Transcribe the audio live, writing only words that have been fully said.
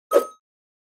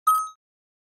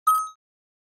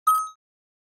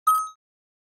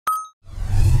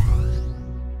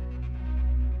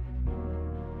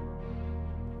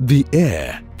The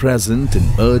air present in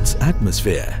Earth's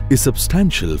atmosphere is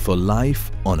substantial for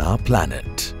life on our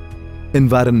planet.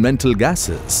 Environmental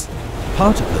gases,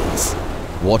 particles,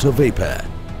 water vapor,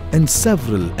 and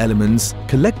several elements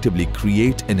collectively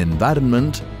create an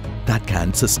environment that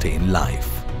can sustain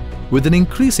life. With an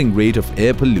increasing rate of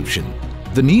air pollution,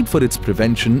 the need for its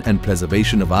prevention and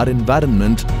preservation of our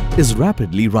environment is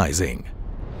rapidly rising.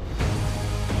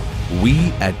 We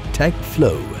at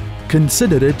Techflow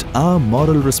consider it our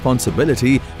moral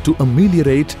responsibility to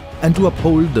ameliorate and to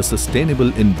uphold the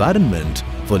sustainable environment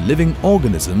for living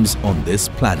organisms on this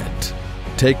planet.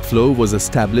 Techflow was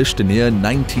established in year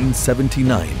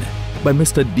 1979 by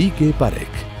Mr. D.K.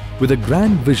 Parikh with a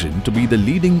grand vision to be the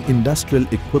leading industrial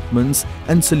equipments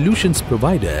and solutions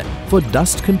provider for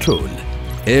dust control,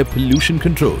 air pollution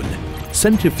control,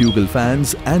 centrifugal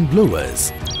fans and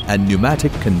blowers, and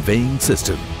pneumatic conveying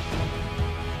system.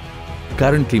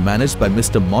 Currently managed by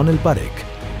Mr. Monil Parikh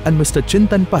and Mr.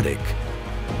 Chintan Parikh,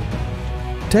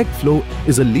 Techflow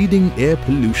is a leading air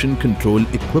pollution control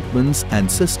equipments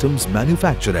and systems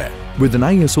manufacturer with an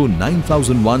ISO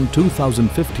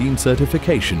 9001-2015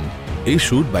 certification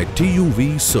issued by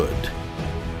TUV Sud.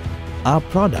 Our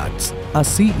products are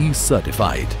CE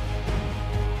certified.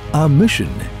 Our mission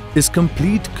is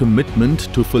complete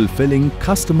commitment to fulfilling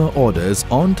customer orders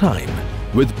on time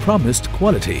with promised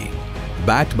quality,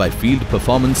 backed by field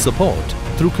performance support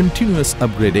through continuous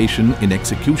upgradation in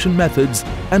execution methods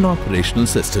and operational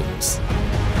systems.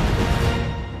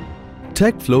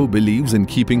 Techflow believes in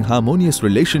keeping harmonious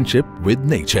relationship with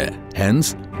nature.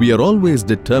 Hence, we are always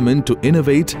determined to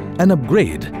innovate and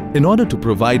upgrade in order to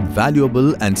provide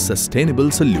valuable and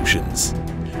sustainable solutions.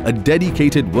 A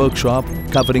dedicated workshop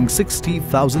covering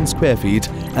 60,000 square feet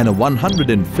and a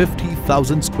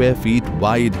 150,000 square feet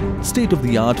wide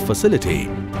state-of-the-art facility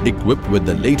equipped with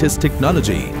the latest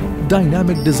technology,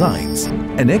 dynamic designs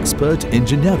and expert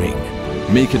engineering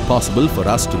make it possible for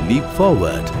us to leap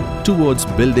forward towards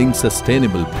building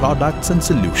sustainable products and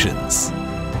solutions.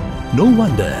 No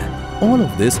wonder all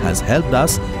of this has helped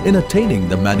us in attaining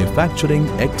the Manufacturing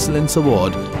Excellence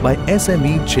Award by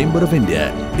SME Chamber of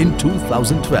India in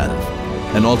 2012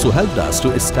 and also helped us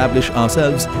to establish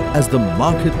ourselves as the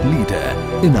market leader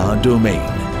in our domain.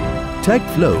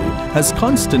 Techflow has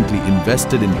constantly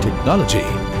invested in technology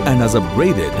and has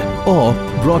upgraded or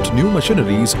brought new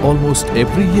machineries almost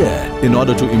every year in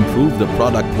order to improve the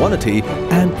product quality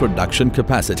and production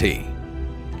capacity.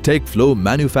 Techflow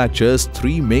manufactures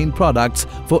three main products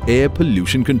for air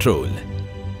pollution control: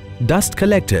 dust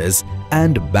collectors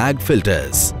and bag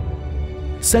filters,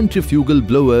 centrifugal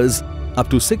blowers up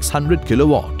to 600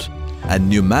 kilowatt, and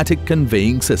pneumatic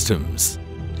conveying systems.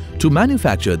 To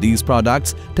manufacture these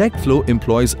products, Techflow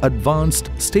employs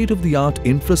advanced state-of-the-art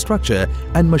infrastructure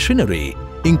and machinery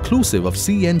inclusive of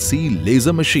CNC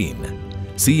laser machine,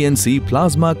 CNC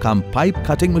plasma cum pipe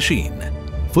cutting machine,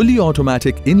 fully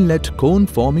automatic inlet cone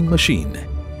forming machine,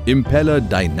 impeller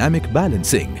dynamic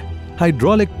balancing,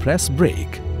 hydraulic press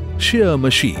brake, shear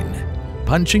machine,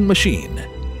 punching machine,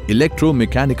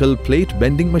 electromechanical plate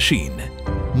bending machine,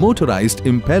 motorized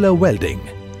impeller welding,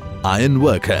 iron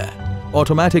worker,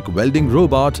 automatic welding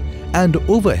robot and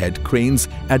overhead cranes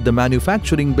at the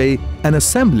manufacturing bay and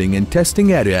assembling and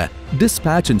testing area,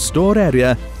 dispatch and store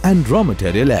area and raw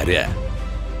material area.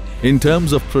 In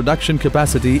terms of production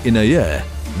capacity in a year,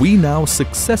 we now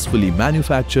successfully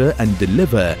manufacture and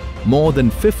deliver more than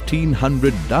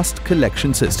 1,500 dust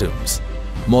collection systems,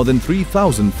 more than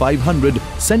 3,500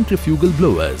 centrifugal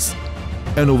blowers,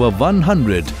 and over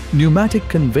 100 pneumatic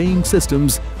conveying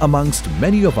systems amongst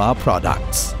many of our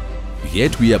products.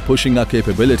 Yet we are pushing our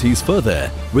capabilities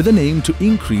further with an aim to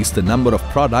increase the number of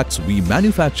products we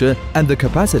manufacture and the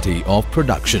capacity of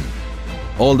production.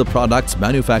 All the products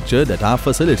manufactured at our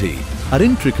facility are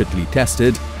intricately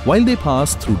tested while they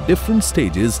pass through different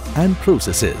stages and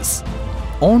processes.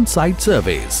 On-site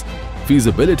surveys,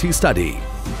 feasibility study,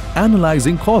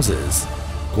 analyzing causes,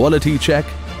 quality check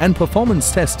and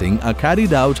performance testing are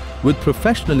carried out with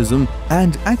professionalism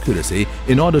and accuracy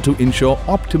in order to ensure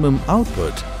optimum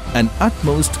output and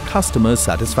utmost customer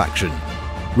satisfaction.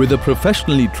 With a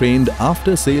professionally trained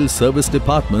after-sales service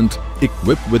department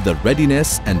equipped with the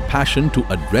readiness and passion to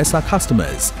address our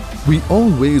customers, we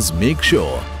always make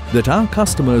sure that our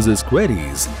customers'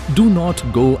 queries do not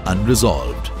go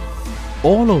unresolved.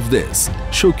 All of this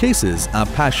showcases our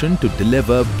passion to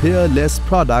deliver peerless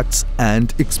products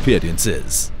and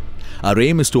experiences. Our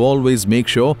aim is to always make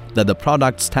sure that the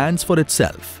product stands for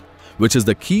itself, which is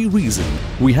the key reason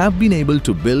we have been able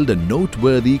to build a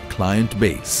noteworthy client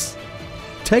base.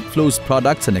 Techflow's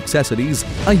products and accessories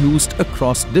are used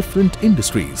across different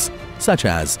industries such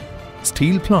as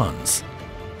steel plants,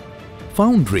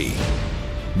 foundry,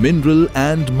 mineral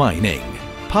and mining,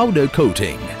 powder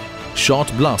coating,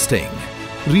 shot blasting,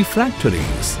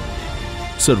 refractories,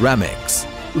 ceramics,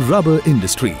 rubber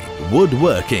industry,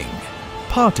 woodworking,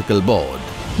 particle board,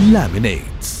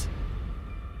 laminates.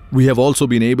 We have also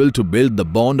been able to build the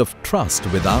bond of trust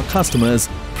with our customers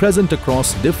present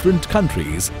across different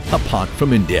countries apart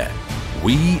from India.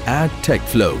 We at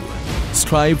Techflow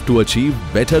strive to achieve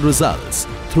better results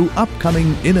through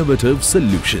upcoming innovative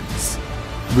solutions.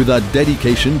 With our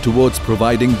dedication towards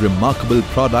providing remarkable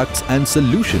products and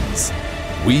solutions,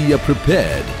 we are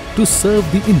prepared to serve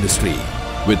the industry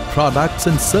with products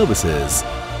and services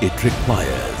it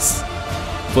requires.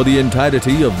 For the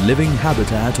entirety of living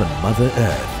habitat on Mother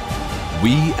Earth,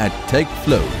 we at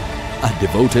Techflow are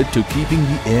devoted to keeping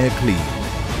the air clean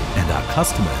and our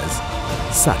customers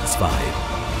satisfied.